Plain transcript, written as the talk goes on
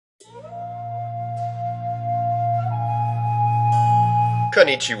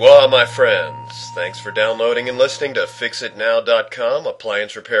Konnichiwa, my friends. Thanks for downloading and listening to FixItNow.com,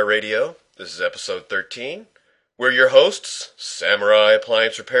 Appliance Repair Radio. This is episode 13. We're your hosts, Samurai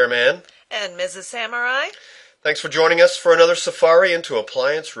Appliance Repairman. And Mrs. Samurai. Thanks for joining us for another safari into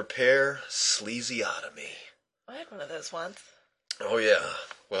appliance repair sleazyotomy. I had one of those once. Oh, yeah.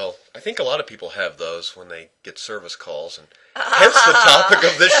 Well, I think a lot of people have those when they get service calls, and hence the topic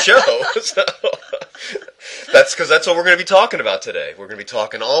of this show. So, that's because that's what we're going to be talking about today. We're going to be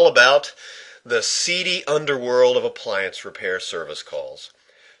talking all about the seedy underworld of appliance repair service calls.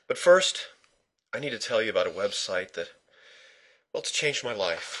 But first, I need to tell you about a website that, well, it's changed my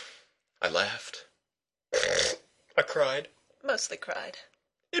life. I laughed. I cried. Mostly cried.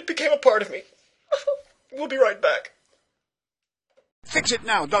 It became a part of me. We'll be right back.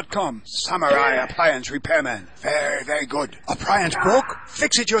 FixItNow.com. Samurai Appliance Repairman. Very, very good. Appliance broke?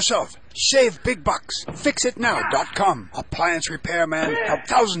 Fix it yourself. Save big bucks. FixItNow.com. Appliance Repairman help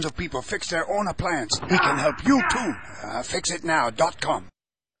thousands of people fix their own appliance. He can help you too. FixItNow.com.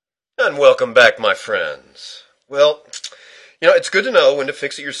 And welcome back, my friends. Well, it's good to know when to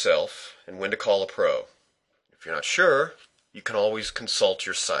fix it yourself and when to call a pro. If you're not sure, you can always consult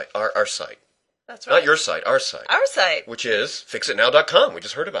your site, our site. That's right. Not your site, our site. Our site. Which is FixItNow.com. We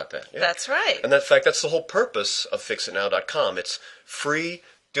just heard about that. Yeah. That's right. And in fact, that's the whole purpose of FixItNow.com. It's free,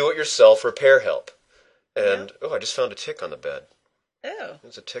 do-it-yourself repair help. And, I just found a tick on the bed. Oh.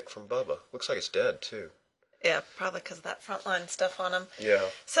 It's a tick from Bubba. Looks like it's dead, too. Yeah, probably because of that frontline stuff on him. Yeah.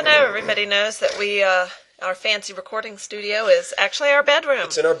 So now everybody knows that our fancy recording studio is actually our bedroom.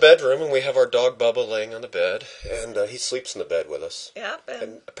 It's in our bedroom, and we have our dog Bubba laying on the bed, and he sleeps in the bed with us. Yeah.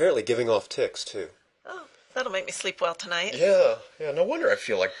 And apparently giving off ticks, too. Oh, that'll make me sleep well tonight. Yeah. No wonder I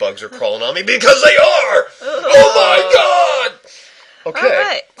feel like bugs are crawling on me, because they are! Oh, my God! Okay. All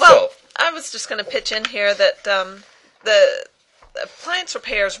right. Well, I was just going to pitch in here that the appliance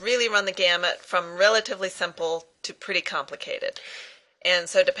repairs really run the gamut from relatively simple to pretty complicated. And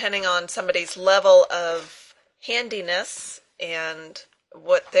so depending on somebody's level of handiness and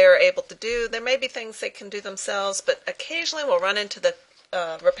what they're able to do, there may be things they can do themselves, but occasionally we'll run into the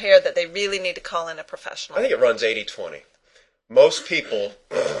repair that they really need to call in a professional. I think it runs 80-20. Most people,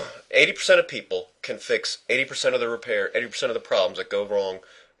 80% of people can fix 80% of the repair, 80% of the problems that go wrong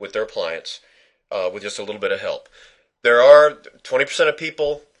with their appliance with just a little bit of help. There are 20% of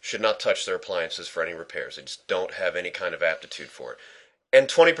people should not touch their appliances for any repairs. They just don't have any kind of aptitude for it. And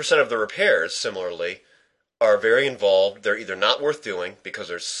 20% of the repairs, similarly, are very involved. They're either not worth doing because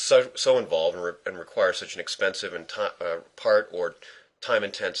they're so involved and require such an expensive and part or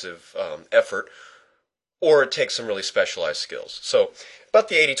time-intensive effort, or it takes some really specialized skills. So about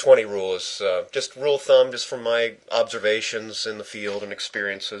the 80-20 rule is just rule of thumb, just from my observations in the field and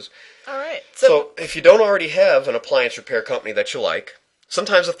experiences. All right. So if you don't already have an appliance repair company that you like,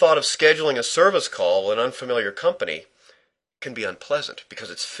 sometimes the thought of scheduling a service call with an unfamiliar company can be unpleasant because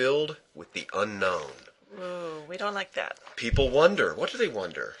it's filled with the unknown. Ooh, we don't like that. People wonder. What do they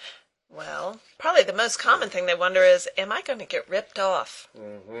wonder? Well, probably the most common thing they wonder is, am I going to get ripped off?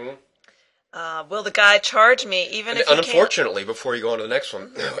 Mm-hmm. Will the guy charge me even if he can't? Unfortunately, before you go on to the next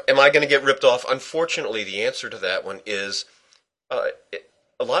one, am I going to get ripped off? Unfortunately, the answer to that one is,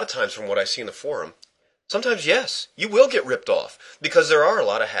 a lot of times from what I see in the forum, sometimes yes, you will get ripped off because there are a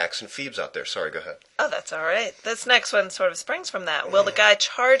lot of hacks and thieves out there. Sorry, go ahead. Oh, that's all right. This next one sort of springs from that. Will the guy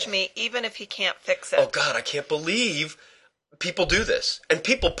charge me even if he can't fix it? Oh, God, I can't believe people do this. And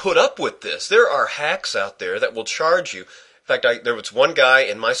people put up with this. There are hacks out there that will charge you. In fact, there was one guy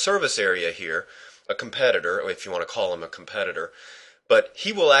in my service area here, a competitor, if you want to call him a competitor, but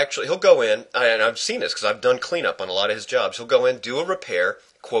he'll go in, and I've seen this because I've done cleanup on a lot of his jobs. He'll go in, do a repair,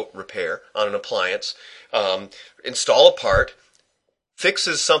 quote repair, on an appliance, install a part,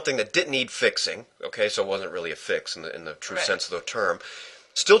 fixes something that didn't need fixing, okay, so it wasn't really a fix in the true sense of the term,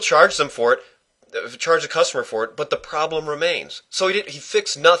 still charge them for it, charge the customer for it, but the problem remains. So he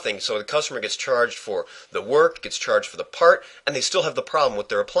fixed nothing, so the customer gets charged for the work, gets charged for the part, and they still have the problem with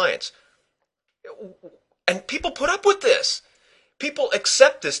their appliance. And people put up with this. People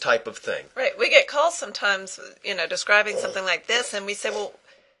accept this type of thing. Right. We get calls sometimes, describing something like this, and we say, well,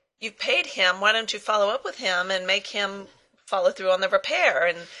 you've paid him. Why don't you follow up with him and make him follow through on the repair?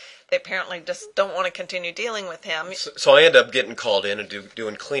 And they apparently just don't want to continue dealing with him. So I end up getting called in and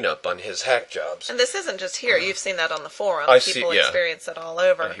doing cleanup on his hack jobs. And this isn't just here. You've seen that on the forum. People experience it all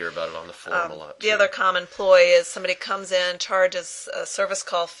over. I hear about it on the forum a lot, too. The other common ploy is somebody comes in, charges a service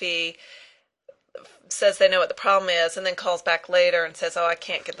call fee, says they know what the problem is, and then calls back later and says, "Oh, I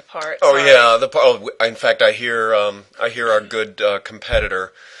can't get the part." Oh, yeah. In fact, I hear our good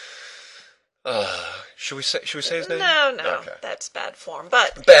competitor Should we say his name? No, Okay. that's bad form.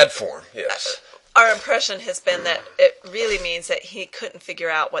 But Bad form, yes. our impression has been that it really means that he couldn't figure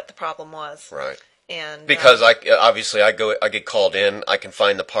out what the problem was. Right. And Because I get called in, I can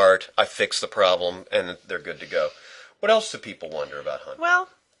find the part, I fix the problem, and they're good to go. What else do people wonder about Hunt? well,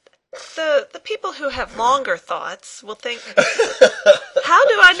 the people who have longer thoughts will think, how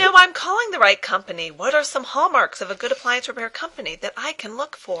do I know I'm calling the right company? What are some hallmarks of a good appliance repair company that I can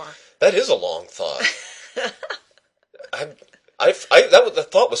look for? That is a long thought. The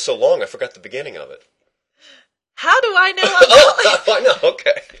thought was so long, I forgot the beginning of it. How do I know I'm calling? I know.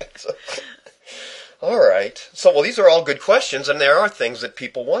 Okay. All right. So, well, these are all good questions, and there are things that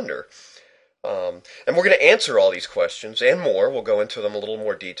people wonder. And we're going to answer all these questions and more. We'll go into them a little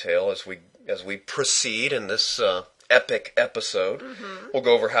more detail as we proceed in this epic episode. Mm-hmm. We'll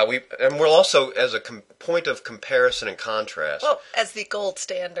go over and we'll also, as a point of comparison and contrast. Well, as the gold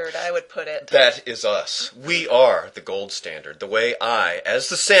standard, I would put it. That is us. We are the gold standard. The way I, as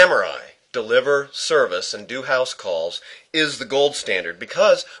the samurai, deliver service and do house calls is the gold standard.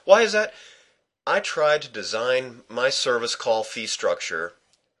 Because, why is that? I tried to design my service call fee structure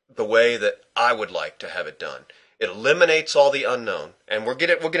the way that I would like to have it done. It eliminates all the unknown, and we'll get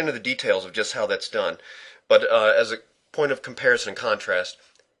into the details of just how that's done. But as a point of comparison and contrast,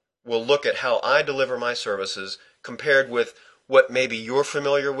 we'll look at how I deliver my services compared with what maybe you're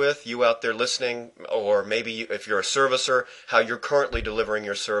familiar with, you out there listening, or maybe if you're a servicer, how you're currently delivering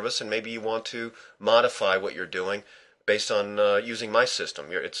your service, and maybe you want to modify what you're doing based on using my system.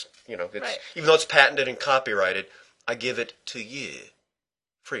 Right. Even though it's patented and copyrighted, I give it to you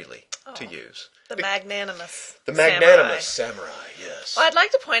freely to use. The magnanimous samurai, yes. Well, I'd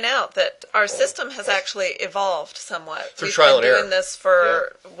like to point out that our system has actually evolved somewhat. Through trial and error. We've been doing this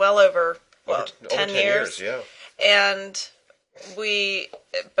for well over 10 years. Yeah. And we,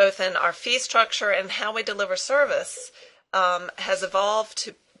 both in our fee structure and how we deliver service, has evolved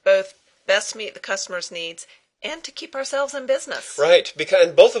to both best meet the customer's needs and to keep ourselves in business. Right,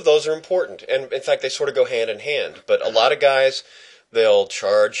 and both of those are important. And in fact, they sort of go hand in hand. But a lot of guys, they'll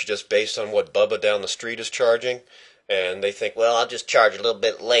charge just based on what Bubba down the street is charging. And they think, well, I'll just charge a little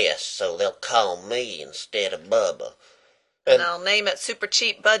bit less, so they'll call me instead of Bubba. And I'll name it super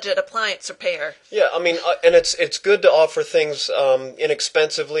cheap budget appliance repair. Yeah, I mean, and it's good to offer things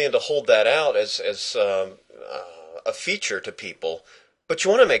inexpensively and to hold that out as a feature to people. But you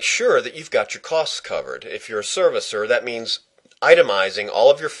want to make sure that you've got your costs covered. If you're a servicer, that means itemizing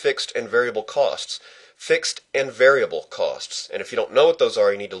all of your fixed and variable costs. Fixed and variable costs. And if you don't know what those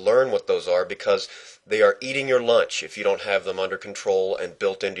are, you need to learn what those are because they are eating your lunch if you don't have them under control and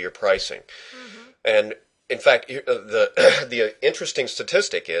built into your pricing. Mm-hmm. And in fact, the interesting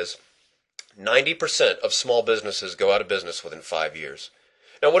statistic is 90% of small businesses go out of business within 5 years.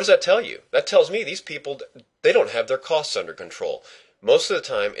 Now, what does that tell you? That tells me these people, they don't have their costs under control. Most of the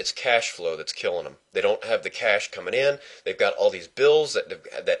time, it's cash flow that's killing them. They don't have the cash coming in. They've got all these bills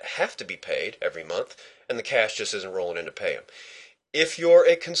that have to be paid every month, and the cash just isn't rolling in to pay them. If you're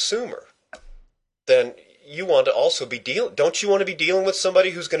a consumer, then you want to also be don't you want to be dealing with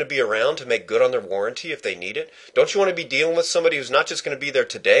somebody who's going to be around to make good on their warranty if they need it? Don't you want to be dealing with somebody who's not just going to be there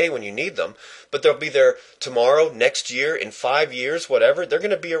today when you need them, but they'll be there tomorrow, next year, in 5 years, whatever? They're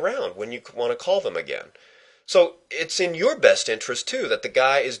going to be around when you want to call them again. So it's in your best interest, too, that the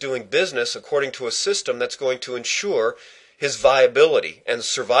guy is doing business according to a system that's going to ensure his viability and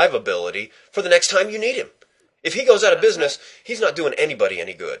survivability for the next time you need him. If he goes out of business, he's not doing anybody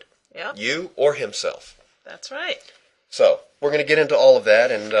any good. Yep. You or himself. That's right. So we're going to get into all of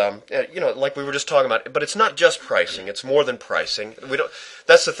that, and like we were just talking about. But it's not just pricing; it's more than pricing.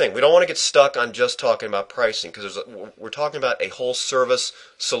 That's the thing. We don't want to get stuck on just talking about pricing because we're talking about a whole service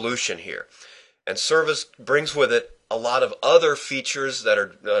solution here, and service brings with it a lot of other features that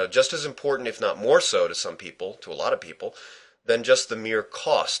are just as important, if not more so, to a lot of people, than just the mere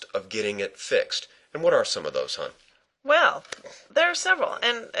cost of getting it fixed. And what are some of those, hon? Well, there are several,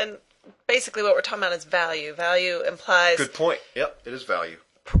 and basically what we're talking about is value. Value implies... Good point. Yep, it is value.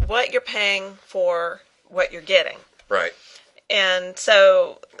 What you're paying for what you're getting. Right. And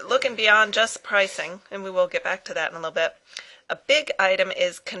so looking beyond just pricing, and we will get back to that in a little bit, a big item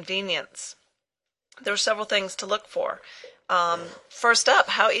is convenience. There are several things to look for. First up,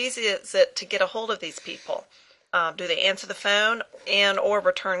 how easy is it to get a hold of these people? Do they answer the phone and or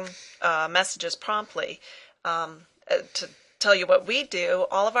return messages promptly? To tell you what we do,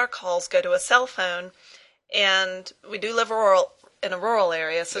 all of our calls go to a cell phone, and we do live in a rural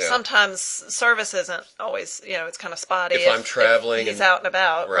area, so sometimes service isn't always, it's kind of spotty. If I'm traveling, he's out and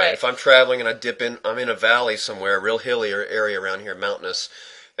about, right? If I'm traveling and I'm in a valley somewhere, a real hilly area around here, mountainous,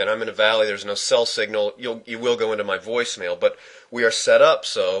 and I'm in a valley, there's no cell signal, you will go into my voicemail. But we are set up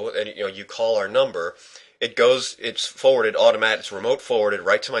so, and you call our number, it's forwarded it's remote forwarded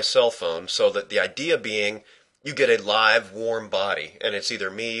right to my cell phone, so that the idea being you get a live, warm body, and it's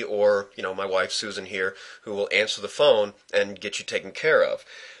either me or my wife Susan here who will answer the phone and get you taken care of.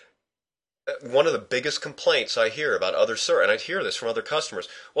 One of the biggest complaints I hear about and I hear this from other customers.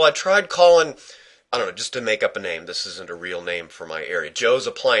 Well, I tried calling, I don't know, just to make up a name. This isn't a real name for my area. Joe's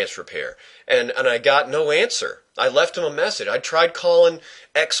Appliance Repair. And I got no answer. I left him a message. I tried calling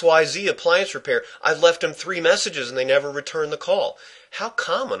XYZ Appliance Repair. I left them 3 messages and they never returned the call. How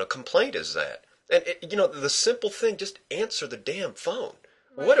common a complaint is that? And the simple thing, just answer the damn phone.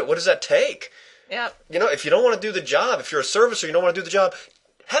 Right. What does that take? Yeah. If you don't want to do the job, if you're a servicer, you don't want to do the job,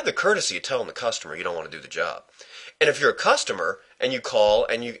 have the courtesy of telling the customer you don't want to do the job. And if you're a customer and you call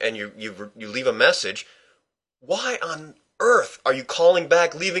and you leave a message, why on earth are you calling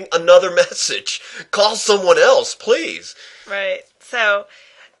back leaving another message? Call someone else, please. Right. So,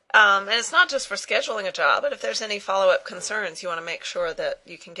 and it's not just for scheduling a job, but if there's any follow-up concerns, you want to make sure that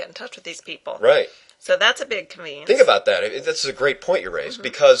you can get in touch with these people. Right. So that's a big convenience. Think about that. This is a great point you raised, mm-hmm.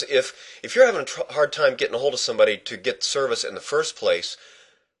 because if you're having a hard time getting a hold of somebody to get service in the first place,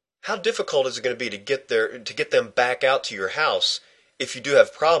 how difficult is it going to be to get them back out to your house if you do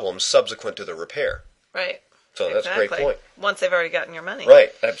have problems subsequent to the repair? Right. So exactly. That's a great point. Once they've already gotten your money.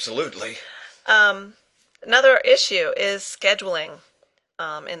 Right. Absolutely. Another issue is scheduling,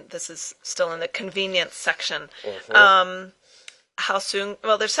 and this is still in the convenience section. Mm-hmm. How soon?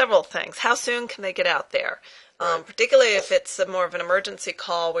 Well, there's several things. How soon can they get out there? Right. Particularly if it's more of an emergency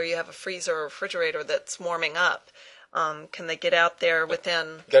call where you have a freezer or refrigerator that's warming up. Can they get out there within...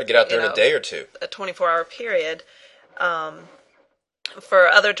 You got to get out there in a day or two. A 24-hour period. For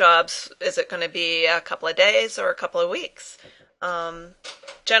other jobs, is it going to be a couple of days or a couple of weeks?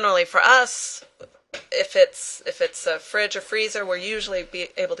 Generally, for us, if it's a fridge or freezer, we're usually be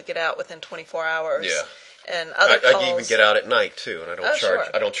able to get out within 24 hours. Yeah. And other calls... I even get out at night too, and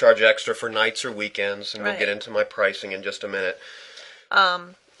I don't charge extra for nights or weekends, and We'll get into my pricing in just a minute.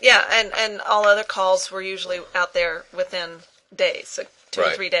 Yeah, and all other calls were usually out there within days, so 2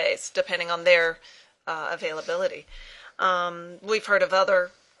 or 3 days, depending on their availability. We've heard of other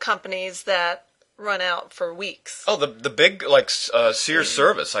companies that run out for weeks. Oh, the big, Sears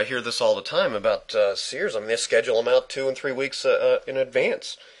service. I hear this all the time about Sears. I mean, they schedule them out 2 and 3 weeks in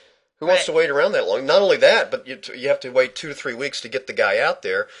advance. Who wants to wait around that long? Not only that, but you have to wait 2 to 3 weeks to get the guy out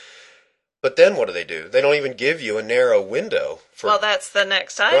there. But then what do? They don't even give you a narrow window. Well, that's the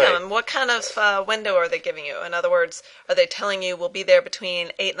next item. Right. What kind of window are they giving you? In other words, are they telling you we'll be there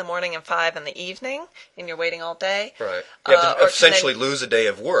between 8 in the morning and 5 in the evening, and you're waiting all day? Right. You have to essentially lose a day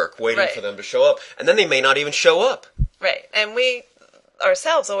of work waiting for them to show up. And then they may not even show up. Right. And we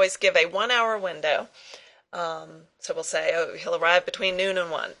ourselves always give a 1-hour window. So we'll say, he'll arrive between noon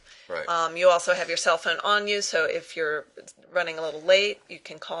and 1. Right. You also have your cell phone on you, so if you're running a little late, you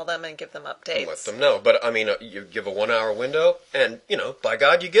can call them and give them updates. Let them know. But, I mean, you give a 1-hour window, and, by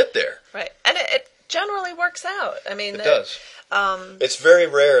God, you get there. Right. And it generally works out. I mean... It does. It's very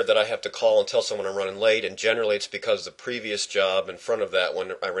rare that I have to call and tell someone I'm running late, and generally it's because the previous job in front of that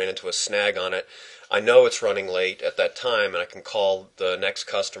one, I ran into a snag on it. I know it's running late at that time, and I can call the next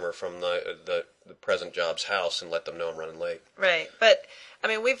customer from the present job's house and let them know I'm running late. Right. But... I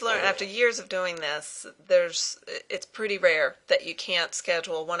mean, we've learned after years of doing this, it's pretty rare that you can't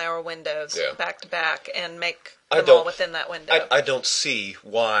schedule 1-hour windows back to back and make them all within that window. I don't see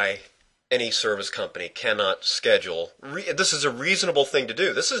why any service company cannot schedule. This is a reasonable thing to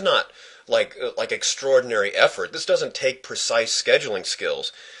do. This is not like extraordinary effort. This doesn't take precise scheduling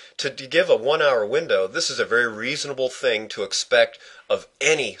skills. To give a 1-hour window, this is a very reasonable thing to expect of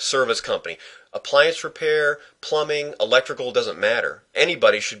any service company. Appliance repair, plumbing, electrical, doesn't matter.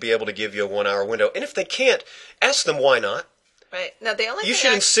 Anybody should be able to give you a 1-hour window. And if they can't, ask them why not. Right. Now, the only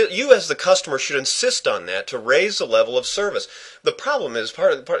you as the customer should insist on that to raise the level of service. The problem is,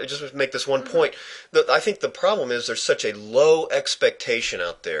 just to make this one point, I think the problem is there's such a low expectation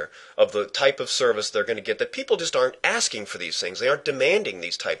out there of the type of service they're going to get that people just aren't asking for these things. They aren't demanding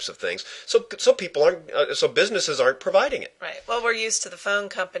these types of things. So businesses aren't providing it. Right. Well, we're used to the phone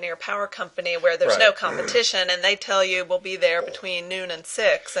company or power company where there's no competition, and they tell you we'll be there between noon and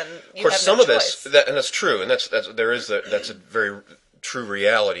 6, and you have no choice. And that's true, and that's a very true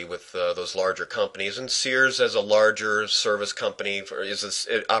reality with those larger companies. And Sears, as a larger service company,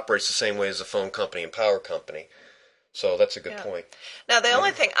 it operates the same way as a phone company and power company. So that's a good point. Now, the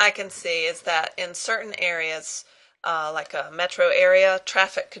only thing I can see is that in certain areas, like a metro area,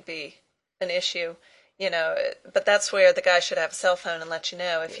 traffic could be an issue. but that's where the guy should have a cell phone and let you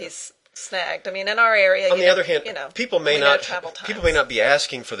know if he's snagged. I mean, in our area, on the other hand, people may not be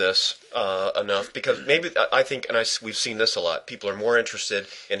asking for this enough because maybe I think, and we've seen this a lot. People are more interested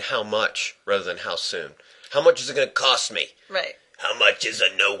in how much rather than how soon. How much is it going to cost me? Right. How much is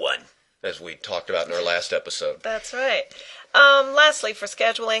a no one? As we talked about in our last episode. That's right. Lastly, for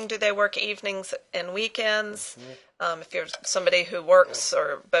scheduling, do they work evenings and weekends? If you're somebody who works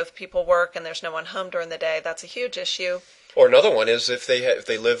or both people work and there's no one home during the day, that's a huge issue. Or another one is if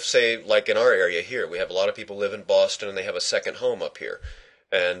they live, say, like in our area here, we have a lot of people live in Boston and they have a second home up here.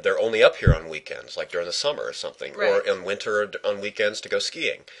 And they're only up here on weekends, like during the summer or something, right. or in winter on weekends to go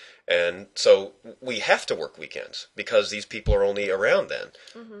skiing. And so we have to work weekends because these people are only around then.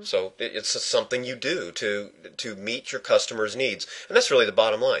 Mm-hmm. So it's something you do to meet your customers' needs. And that's really the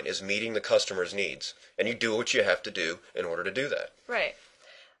bottom line, is meeting the customer's needs. And you do what you have to do in order to do that. Right.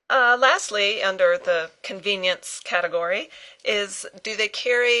 Lastly, under the convenience category, is do they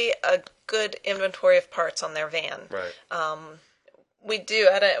carry a good inventory of parts on their van? Right. We do.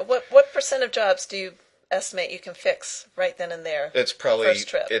 What percent of jobs do you estimate you can fix right then and there? It's probably first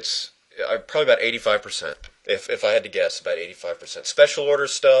trip? It's probably about 85%. If I had to guess, about 85%. Special order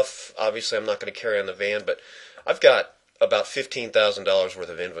stuff, obviously, I'm not going to carry on the van, but I've got about $15,000 worth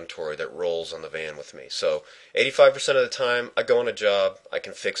of inventory that rolls on the van with me. So 85% of the time I go on a job, I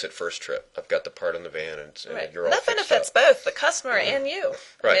can fix it first trip. I've got the part on the van, and right. you're all that fixed benefits up. both the customer and you.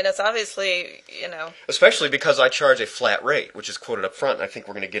 Right. I mean, it's obviously, Especially because I charge a flat rate, which is quoted up front, and I think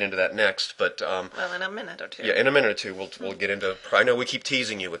we're going to get into that next. But well, in a minute or two. Yeah, in a minute or two, we'll get into. I know we keep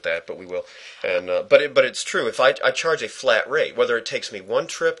teasing you with that, but we will. And but it's true. If I charge a flat rate, whether it takes me 1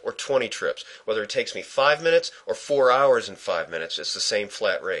 trip or 20 trips, whether it takes me 5 minutes or 4 hours and 5 minutes, it's the same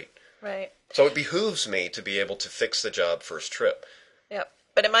flat rate. Right. So it behooves me to be able to fix the job first trip. Yep.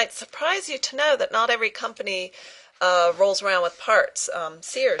 But it might surprise you to know that not every company rolls around with parts.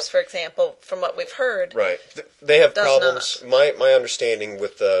 Sears, for example, from what we've heard, right? They have does problems. not. My understanding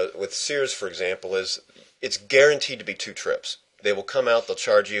with Sears, for example, is it's guaranteed to be 2 trips. They will come out. They'll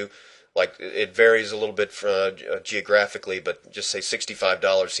charge you. Like, it varies a little bit geographically, but just say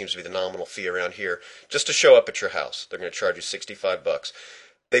 $65 seems to be the nominal fee around here just to show up at your house. They're going to charge you $65.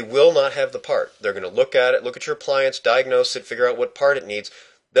 They will not have the part. They're going to look at it, look at your appliance, diagnose it, figure out what part it needs.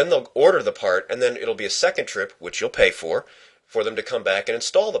 Then they'll order the part, and then it'll be a second trip, which you'll pay for them to come back and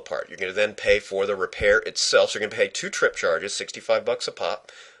install the part. You're going to then pay for the repair itself. So you're going to pay 2 trip charges, $65 a pop,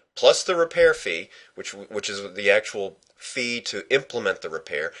 plus the repair fee, which is the actual fee to implement the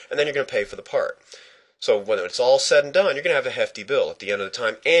repair, and then you're going to pay for the part. So when it's all said and done, you're going to have a hefty bill at the end of the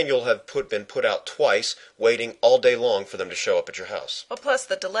time, and you'll have been put out twice, waiting all day long for them to show up at your house. Well, plus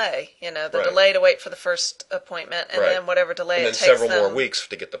the delay, the Right. delay to wait for the first appointment, and Right. then whatever delay and it then takes several more them. weeks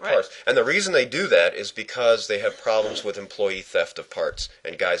to get the Right. parts. And the reason they do that is because they have problems with employee theft of parts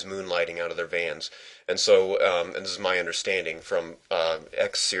and guys moonlighting out of their vans. And so, and this is my understanding from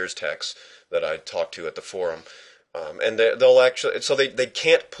ex-Sears techs that I talked to at the forum, and they'll actually, so they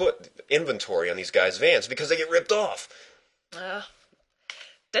can't put inventory on these guys' vans because they get ripped off.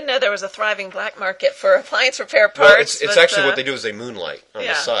 Didn't know there was a thriving black market for appliance repair parts. Well, it's actually what they do is they moonlight on the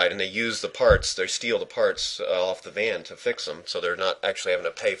Yeah. side, and they use the parts, they steal the parts off the van to fix them, so they're not actually having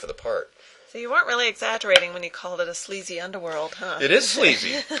to pay for the part. So you weren't really exaggerating when you called it a sleazy underworld, huh? It is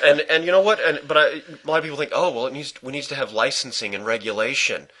sleazy, and you know what? But a lot of people think, oh well, we need to have licensing and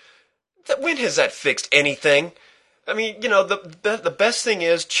regulation. When has that fixed anything? I mean, the best thing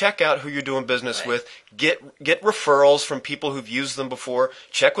is check out who you're doing business Right. with. Get referrals from people who've used them before.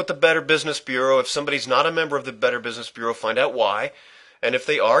 Check with the Better Business Bureau. If somebody's not a member of the Better Business Bureau, find out why. And if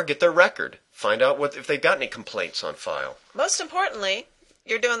they are, get their record. Find out if they've got any complaints on file. Most importantly,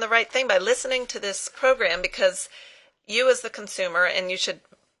 you're doing the right thing by listening to this program, because you as the consumer, and you should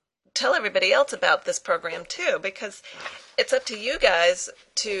tell everybody else about this program too, because it's up to you guys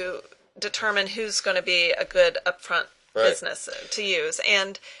to determine who's going to be a good upfront Right. business to use.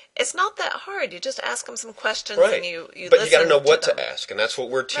 And it's not that hard. You just ask them some questions, Right. and you but listen you got to know what them. to ask, and that's what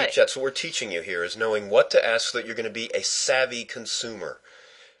we're Right. That's what we're teaching you here, is knowing what to ask so that you're going to be a savvy consumer.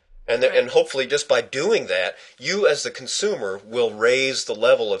 And Right. and hopefully just by doing that, you as the consumer will raise the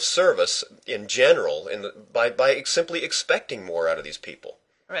level of service in general by simply expecting more out of these people.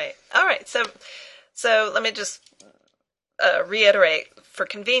 Right. All right. So let me just reiterate. For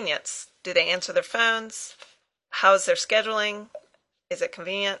convenience, do they answer their phones? How's their scheduling? Is it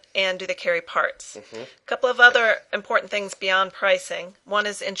convenient? And do they carry parts? A couple of other important things beyond pricing. One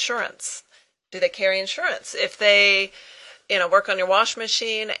is insurance. Do they carry insurance? If they, work on your washing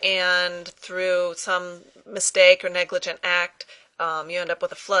machine and through some mistake or negligent act, you end up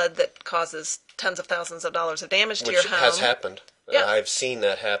with a flood that causes tens of thousands of dollars of damage to Which your home. has happened. Yeah. I've seen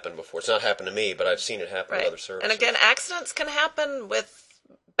that happen before. It's not happened to me, but I've seen it happen Right. to other services. And again, accidents can happen with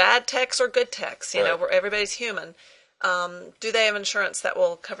bad techs or good techs. You know, Right. where everybody's human. Do they have insurance that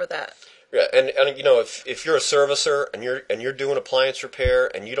will cover that? Yeah, and you know, if you're a servicer and you're doing appliance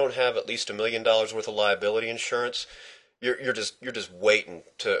repair and you don't have at least $1 million worth of liability insurance, you're just waiting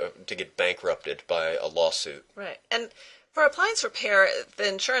to get bankrupted by a lawsuit. Right. And for appliance repair, the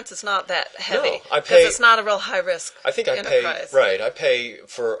insurance is not that heavy. No, I because pay- it's not a real high risk. I think I enterprise. pay right. I pay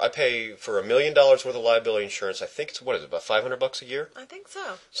for $1 million worth of liability insurance. I think it's, what is it, about $500 a year, I think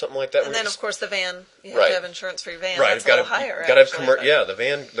so. something like that. And then, of course, the van. You have Right. to have insurance for your van. Right, That's I've got a little higher. got to have actually,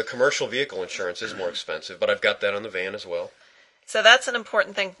 but- the commercial vehicle insurance is more expensive, but I've got that on the van as well. So that's an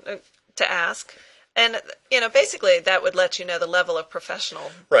important thing to ask. And, you know, basically that would let you know the level of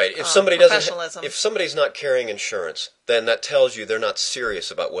professional Right. If somebody doesn't, professionalism. if somebody's not carrying insurance, then that tells you they're not serious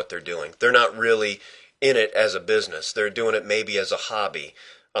about what they're doing. They're not really in it as a business. They're doing it maybe as a hobby.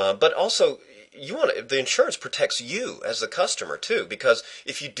 But also, the insurance protects you as the customer too, because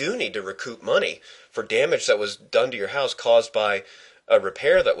if you do need to recoup money for damage that was done to your house caused by a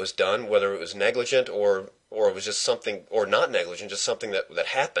repair that was done, whether it was negligent or it was just something, or not negligent, just something that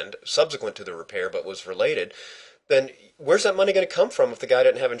happened subsequent to the repair but was related, then where's that money going to come from if the guy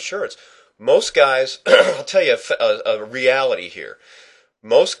didn't have insurance? Most guys, I'll tell you a reality here.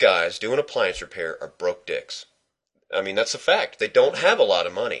 Most guys doing appliance repair are broke dicks. I mean, that's a fact. They don't have a lot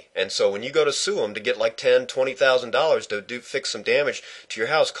of money. And so when you go to sue them to get like $10,000, $20,000 to fix some damage to your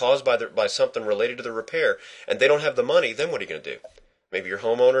house caused by something related to the repair, and they don't have the money, then what are you going to do? Maybe your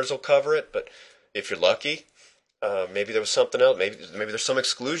homeowners will cover it, but if you're lucky, maybe there was something else. Maybe there's some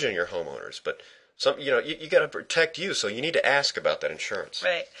exclusion in your homeowners, but you got to protect you, so you need to ask about that insurance.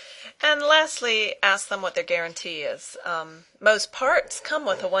 Right. And lastly, ask them what their guarantee is. Most parts come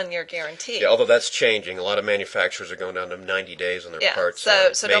with a 1-year guarantee. Yeah, although that's changing. A lot of manufacturers are going down to 90 days on their parts.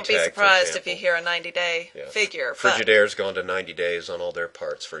 So don't be Maytag, for surprised if example. you hear a 90-day figure. Frigidaire's gone to 90 days on all their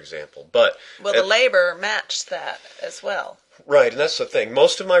parts, for example. But Will the labor match that as well? Right, and that's the thing.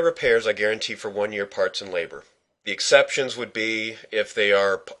 Most of my repairs I guarantee for 1-year parts and labor. The exceptions would be if they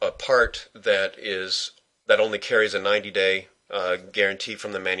are a part that only carries a 90-day guarantee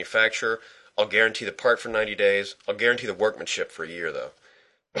from the manufacturer. I'll guarantee the part for 90 days. I'll guarantee the workmanship for a year, though.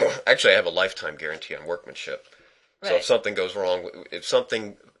 Actually, I have a lifetime guarantee on workmanship. So if something goes wrong,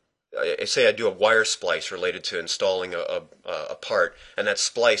 say I do a wire splice related to installing a part, and that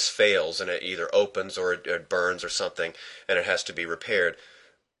splice fails, and it either opens or it burns or something, and it has to be repaired,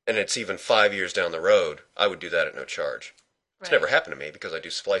 and it's even 5 years down the road, I would do that at no charge. It's never happened to me because I do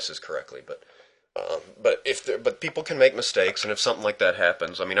splices correctly, but people can make mistakes, and if something like that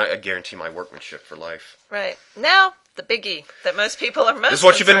happens, I mean, I guarantee my workmanship for life. Right. Now, the biggie that most people are most This is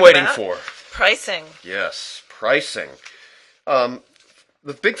what you've been concerned waiting about. for. Pricing. Yes, pricing.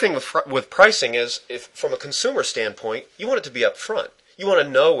 The big thing with pricing is, if from a consumer standpoint, you want it to be up front. You want to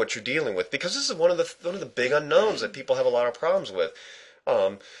know what you're dealing with, because this is one of the big unknowns that people have a lot of problems with.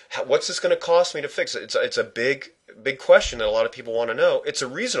 What's this going to cost me to fix it? It's a big question that a lot of people want to know. It's a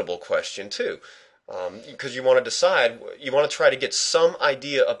reasonable question too, because you want to decide. You want to try to get some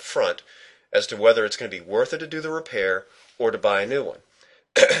idea up front as to whether it's going to be worth it to do the repair or to buy a new one.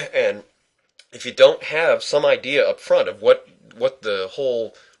 And if you don't have some idea up front of what the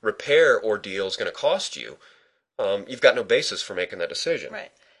whole repair ordeal is going to cost you, you've got no basis for making that decision.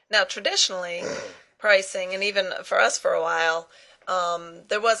 Right. Now, traditionally, pricing, and even for us for a while,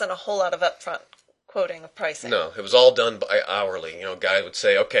 there wasn't a whole lot of upfront quoting of pricing. No, it was all done by hourly. A guy would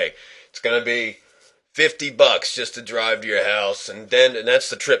say, okay, it's going to be $50 just to drive to your house, and that's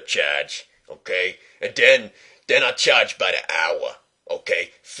the trip charge, okay? And then I charge by the hour,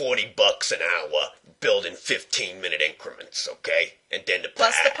 okay? $40 an hour, billed in 15-minute increments, okay? And then the part.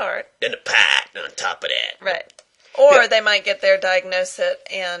 Plus the part. Then the part on top of that. Right. Or they might get there, diagnose it,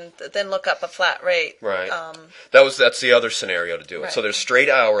 and then look up a flat rate. Right. That's the other scenario to do it. Right. So there's straight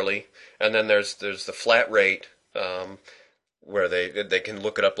hourly, and then there's the flat rate, where they can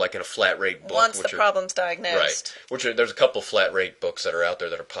look it up like in a flat rate book. Once the problem's diagnosed. Right. There's a couple flat rate books that are out there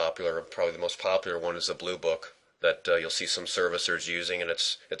that are popular. Probably the most popular one is the Blue Book that you'll see some servicers using, and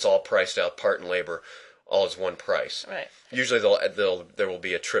it's all priced out, part and labor, all as one price. Right. Usually there will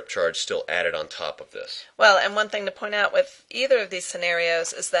be a trip charge still added on top of this. Well, and one thing to point out with either of these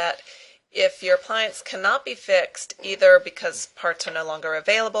scenarios is that if your appliance cannot be fixed, either because parts are no longer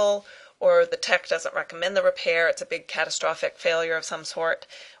available, or the tech doesn't recommend the repair, it's a big catastrophic failure of some sort,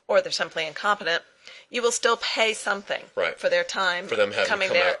 or they're simply incompetent, you will still pay something for their time for them having coming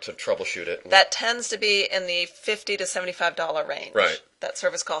to come there. out to troubleshoot it. That tends to be in the $50 to $75 range. Right. That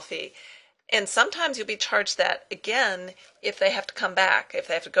service call fee. And sometimes you'll be charged that again if they have to come back, if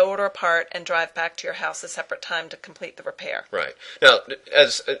they have to go order a part and drive back to your house a separate time to complete the repair. Right.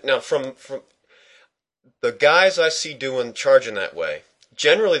 Now, from the guys I see charging that way,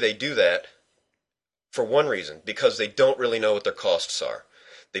 generally they do that for one reason, because they don't really know what their costs are.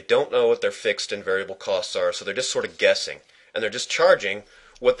 They don't know what their fixed and variable costs are, so they're just sort of guessing. And they're just charging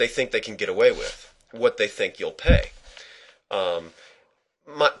what they think they can get away with, what they think you'll pay.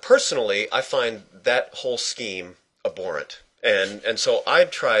 Personally, I find that whole scheme abhorrent. And so I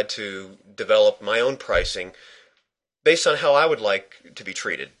tried to develop my own pricing based on how I would like to be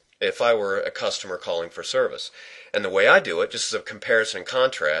treated if I were a customer calling for service. And the way I do it, just as a comparison and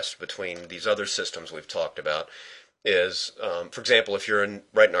contrast between these other systems we've talked about, is, for example, if you're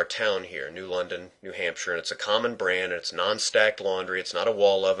right in our town here, New London, New Hampshire, and it's a common brand, and it's non-stacked laundry, it's not a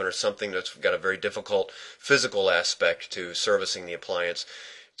wall oven or something that's got a very difficult physical aspect to servicing the appliance.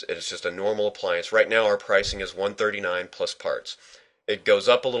 It's just a normal appliance. Right now our pricing is $139 plus parts. It goes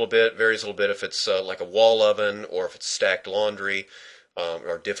up a little bit, varies a little bit if it's like a wall oven or if it's stacked laundry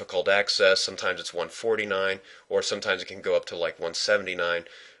or difficult access. Sometimes it's $149, or sometimes it can go up to like $179.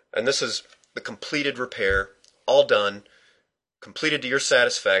 And this is the completed repair, all done, completed to your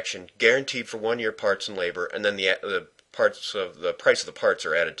satisfaction, guaranteed for 1 year parts and labor, and then the price of the parts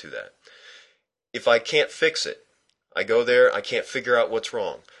are added to that. If I can't fix it, I go there, I can't figure out what's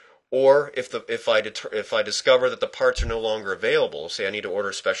wrong. Or if I discover that the parts are no longer available, say I need to order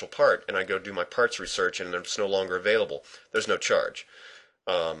a special part, and I go do my parts research and it's no longer available, there's no charge.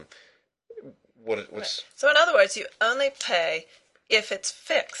 What's So in other words, you only pay if it's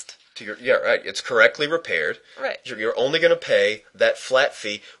fixed. Yeah, right. It's correctly repaired. Right. You're only going to pay that flat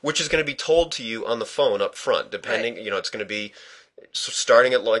fee, which is going to be told to you on the phone up front. Depending, Right. It's going to be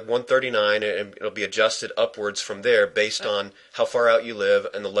starting at like $139, and it'll be adjusted upwards from there based on how far out you live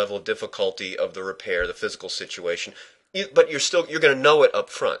and the level of difficulty of the repair, the physical situation. But you're going to know it up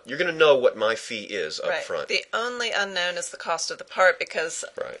front. You're going to know what my fee is up Right. front. The only unknown is the cost of the part, because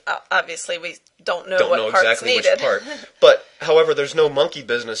Right. Obviously we don't know Don't what know part's exactly needed. which part. But however, there's no monkey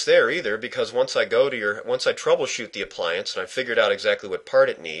business there either, because once I troubleshoot the appliance and I figured out exactly what part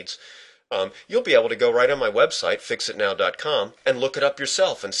it needs, you'll be able to go right on my website, fixitnow.com, and look it up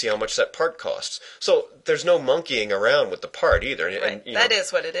yourself and see how much that part costs. So there's no monkeying around with the part either. Right. That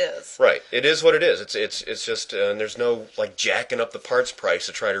is what it is. Right. It is what it is. It's just, and there's no like jacking up the parts price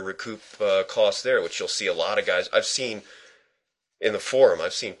to try to recoup costs there, which you'll see a lot of guys. I've seen in the forum,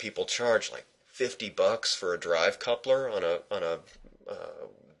 I've seen people charge like $50 for a drive coupler on a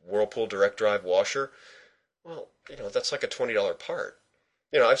Whirlpool direct drive washer. Well, that's like a $20 part.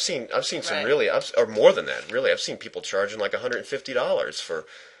 I've seen some Right. really, or more than that, really. I've seen people charging like $150 for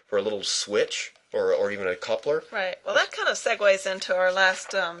a little switch or even a coupler. Right. Well, that kind of segues into our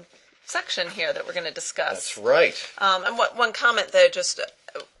last section here that we're going to discuss. That's right. And one comment though, just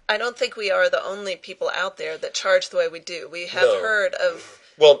I don't think we are the only people out there that charge the way we do. We have No. heard of.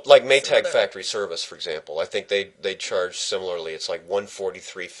 Well, like Maytag Similar. Factory Service, for example, I think they charge similarly. It's like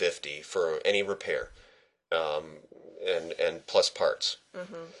 $143.50 for any repair, and plus parts.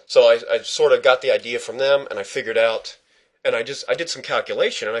 Mm-hmm. So I sort of got the idea from them, and I figured out, and I did some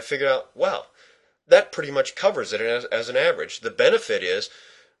calculation, and I figured out, wow, that pretty much covers it as an average. The benefit is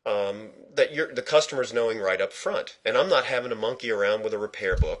that the customer's knowing right up front, and I'm not having to monkey around with a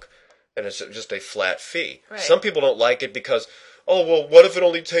repair book, and it's just a flat fee. Right. Some people don't like it because, oh, well, what if it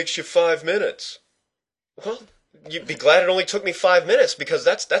only takes you 5 minutes? Well, you'd be glad it only took me 5 minutes, because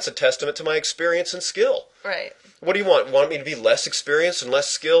that's a testament to my experience and skill. Right. What do you want? Want me to be less experienced and less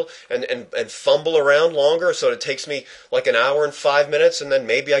skill and fumble around longer so it takes me like an hour and 5 minutes and then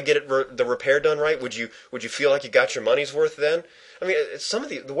maybe I get the repair done right? Would you feel like you got your money's worth then? I mean, some of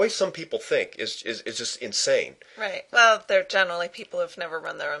the way some people think is just insane. Right. Well, they're generally people who've never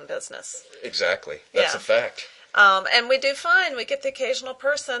run their own business. Exactly. That's Yeah. a fact. And we do find we get the occasional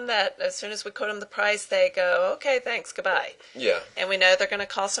person that as soon as we quote them the price, they go, okay, thanks, goodbye. Yeah. And we know they're going to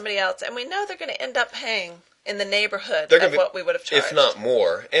call somebody else, and we know they're going to end up paying in the neighborhood They're of gonna be, what we would have charged. if not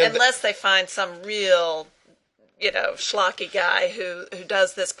more. And Unless they find some real, schlocky guy who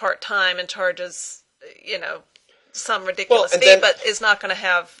does this part-time and charges, some ridiculous Well, and fee, then- but is not going to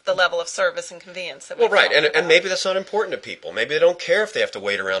have the level of service and convenience that Well, we're right, talking and about. maybe that's not important to people. Maybe they don't care if they have to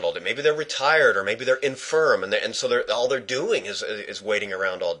wait around all day. Maybe they're retired, or maybe they're infirm, and so all they're doing is waiting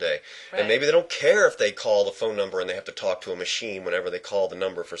around all day. Right. And maybe they don't care if they call the phone number and they have to talk to a machine whenever they call the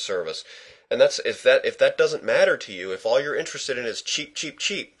number for service. And that's if that doesn't matter to you, if all you're interested in is cheap, cheap,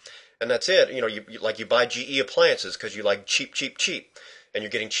 cheap, and that's it. You buy GE appliances because you like cheap, cheap, cheap, and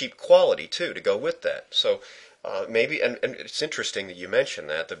you're getting cheap quality too to go with that. So Maybe, and it's interesting that you mentioned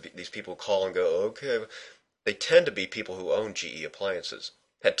that these people call and go, okay, they tend to be people who own GE appliances.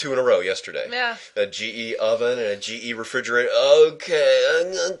 Had 2 in a row yesterday. Yeah. A GE oven and a GE refrigerator. Okay,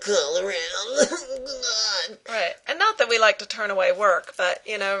 I'm going to call around. Right. And not that we like to turn away work, but,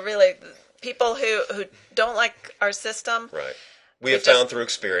 really, people who don't like our system. Right. We have found through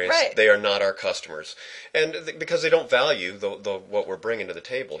experience they are not our customers. And because they don't value what we're bringing to the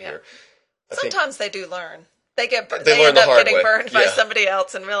table here. Sometimes they do learn. They end up getting burned by somebody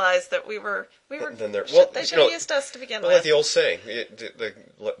else and realize that they should have used us to begin with. Like the old saying,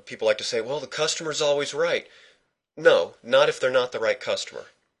 people like to say, well, the customer's always right. No, not if they're not the right customer.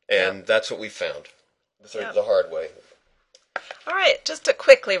 And that's what we found the hard way. All right, just to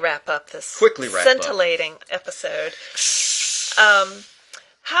quickly wrap up this scintillating episode.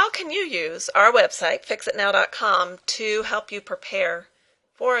 How can you use our website, fixitnow.com, to help you prepare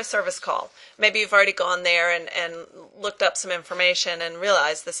for a service call? Maybe you've already gone there and looked up some information and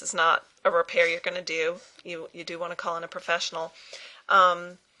realized this is not a repair you're going to do. You do want to call in a professional.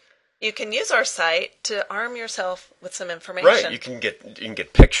 You can use our site to arm yourself with some information. Right. You can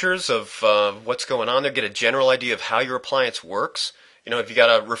get pictures of what's going on there, get a general idea of how your appliance works. If you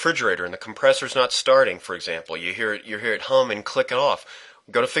got a refrigerator and the compressor's not starting, for example, you hear it hum and click it off.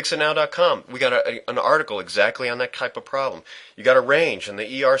 Go to fixitnow.com. We got an article exactly on that type of problem. You got a range and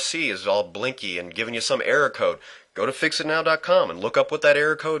the ERC is all blinky and giving you some error code. Go to fixitnow.com and look up what that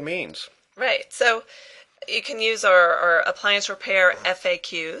error code means. Right. So you can use our appliance repair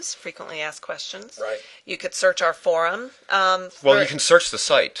FAQs, frequently asked questions. Right. You could search our forum. You can search the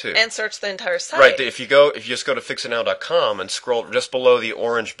site too. And search the entire site. Right. If you just go to fixitnow.com and scroll just below the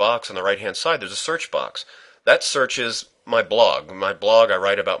orange box on the right-hand side, there's a search box. That searches my blog. My blog, I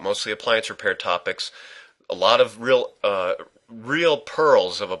write about mostly appliance repair topics. A lot of real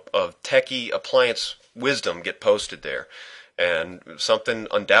pearls of techie appliance wisdom get posted there. And something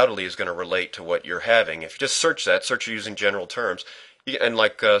undoubtedly is going to relate to what you're having. If you just search using general terms. And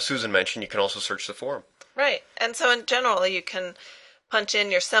like Susan mentioned, you can also search the forum. Right. And so in general, you can punch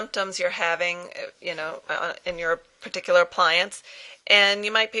in your symptoms you're having, in your particular appliance. And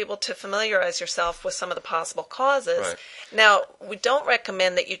you might be able to familiarize yourself with some of the possible causes. Right. Now, we don't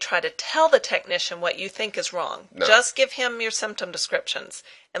recommend that you try to tell the technician what you think is wrong. No. Just give him your symptom descriptions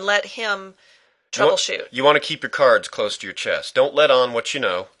and let him troubleshoot. You want to keep your cards close to your chest. Don't let on what you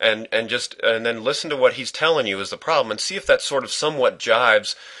know, and then listen to what he's telling you is the problem, and see if that sort of somewhat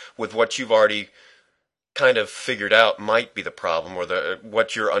jives with what you've already kind of figured out might be the problem, or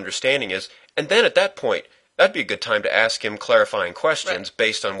what your understanding is. And then at that point, that'd be a good time to ask him clarifying questions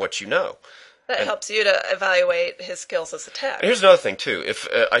based on what you know. That helps you to evaluate his skills as a tech. And here's another thing too. If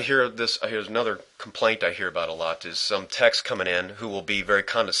here's another complaint I hear about a lot is some techs coming in who will be very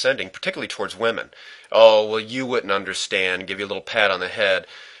condescending, particularly towards women. Oh, well, you wouldn't understand. Give you a little pat on the head.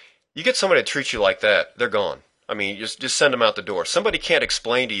 You get somebody to treat you like that, they're gone. I mean, just send them out the door. Somebody can't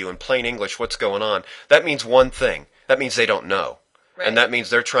explain to you in plain English what's going on. That means one thing. That means they don't know. Right. And that means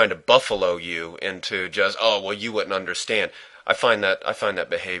they're trying to buffalo you into just, oh, well, you wouldn't understand. I find that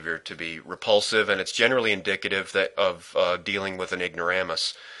behavior to be repulsive, and it's generally indicative of dealing with an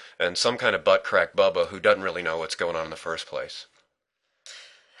ignoramus and some kind of butt crack bubba who doesn't really know what's going on in the first place.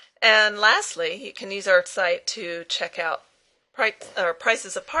 And lastly, you can use our site to check out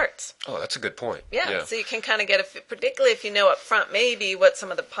prices of parts. Oh, that's a good point. Yeah. So you can kind of get particularly if you know up front maybe what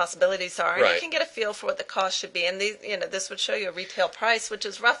some of the possibilities are, and you can get a feel for what the cost should be. And this would show you a retail price, which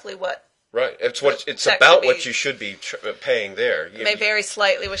is roughly what. Right. It's about what you should be paying there. It may vary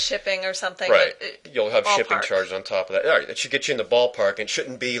slightly with shipping or something. Right. You'll have shipping charges on top of that. All right. It should get you in the ballpark, and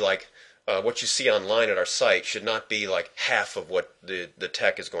shouldn't be like what you see online at our site should not be like half of what the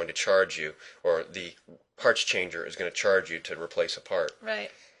tech is going to charge you, or the parts changer is going to charge you to replace a part.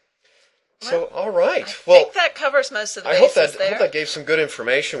 Right. So, all right. I think that covers most of the bases there. I hope that gave some good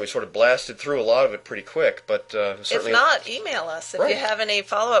information. We sort of blasted through a lot of it pretty quick, but certainly... If not, email us if you have any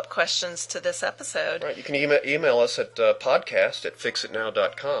follow-up questions to this episode. Right. You can email us at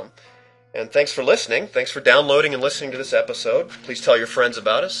podcast@fixitnow.com. And thanks for listening. Thanks for downloading and listening to this episode. Please tell your friends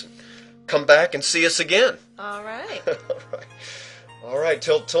about us. Come back and see us again. All right. All right.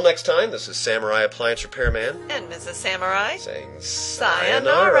 Till next time, this is Samurai Appliance Repairman. And Mrs. Samurai. Saying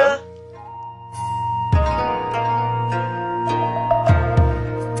sayonara.